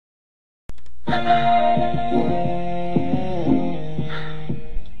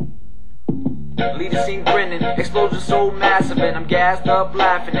Lead the scene grinning, explosion so massive, and I'm gassed up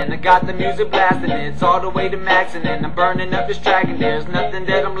laughing, and I got the music blasting, it's all the way to maxing, and I'm burning up this track, and there's nothing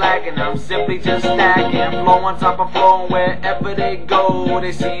that I'm lacking. I'm simply just stacking, flow on top of flow, and wherever they go,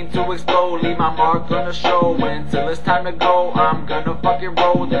 they seem to explode. Leave my mark on the show, until it's time to go. I'm gonna fucking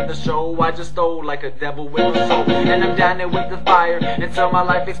roll in the show I just stole, like a devil with a soul, and I'm down there with the fire until my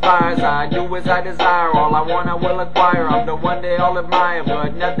life expires. I do as I desire, all I want I will acquire. I'm the one they all admire,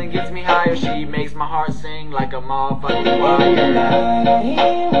 but nothing gets me higher. She makes my heart sing like a motherfucking choir. I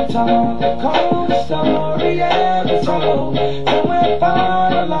hear her talk, the coldest story ever told. Somewhere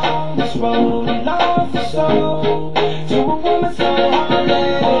far along this road, he lost his soul to a woman so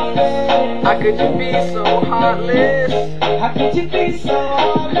heartless. How could you be so heartless? How could you be so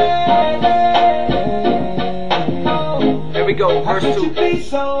heartless? Here we go, How verse could 2. you be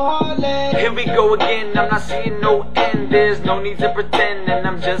so heartless? Here we go again, I'm not seeing no end. There's no need to pretend, and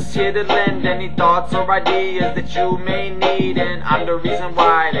I'm just here to lend any thoughts or ideas that you may need. And I'm the reason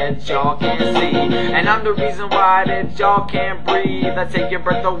why that y'all can't see, and I'm the reason why that y'all can't breathe. I take your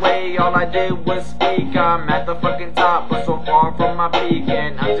breath away, all I did was speak. I'm at the fucking top, but so far from my peak,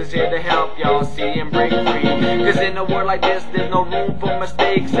 and I'm just here to help y'all see and break free. Cause in a world like this, there's no room for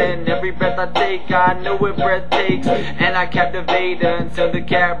mistakes, and every breath I take, I know what breath takes, and I captivate her until the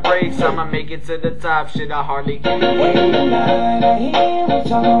cat breaks. I'ma make it to the top, shit I hardly can wait. I hear her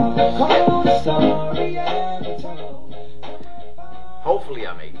talk, the coldest story ever told. Hopefully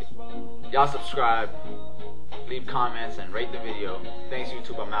I make it. Y'all subscribe, leave comments, and rate the video. Thanks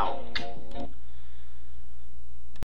YouTube, I'm out.